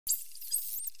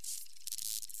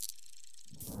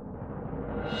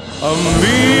A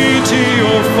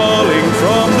meteor falling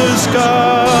from the skies.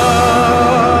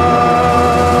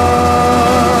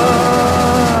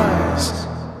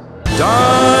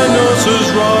 Dinosaurs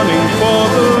running for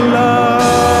the light.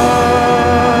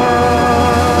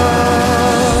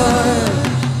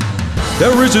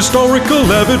 There is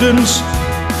historical evidence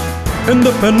in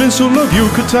the peninsula of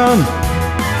Yucatan.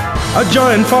 A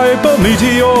giant fireball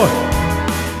meteor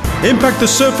impact the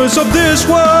surface of this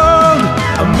world.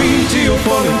 A meteor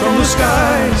falling from the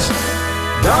skies.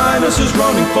 Dinosaurs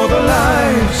running for their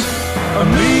lives. A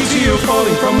meteor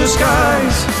falling from the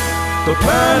skies. The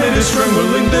planet is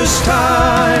trembling this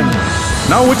time.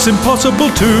 Now it's impossible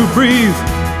to breathe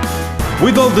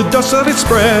with all the dust that it's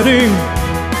spreading.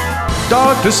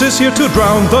 Darkness is here to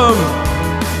drown them.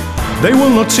 They will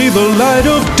not see the light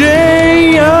of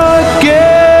day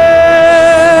again.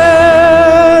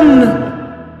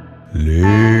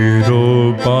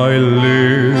 Little by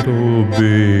little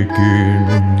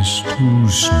begins to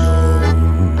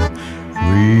snow,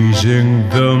 freezing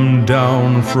them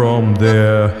down from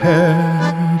their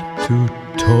head to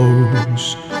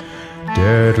toes.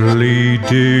 Deadly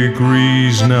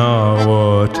degrees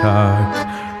now attack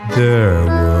their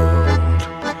world.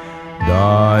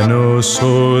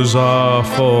 Dinosaurs are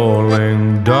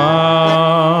falling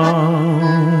down.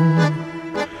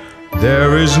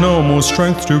 There is no more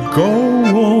strength to go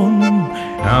on,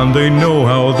 and they know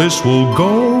how this will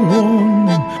go on.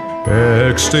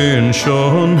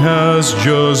 Extinction has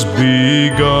just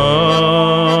begun.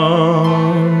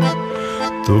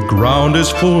 The ground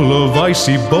is full of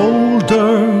icy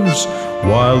boulders,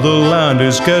 while the land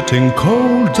is getting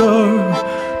colder.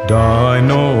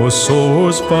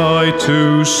 Dinosaurs fight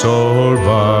to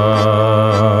survive.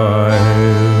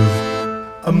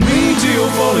 A meteor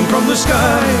falling from the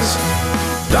skies.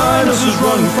 Dinosaurs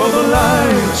running for their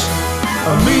lives.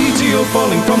 A meteor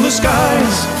falling from the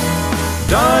skies.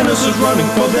 Dinosaurs running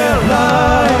for their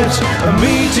lives. A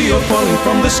meteor falling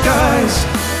from the skies.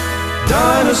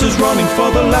 Dinosaurs running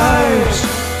for their lives.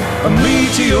 A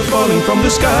meteor falling from the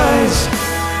skies.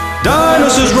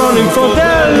 Dinosaurs running for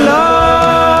their lives.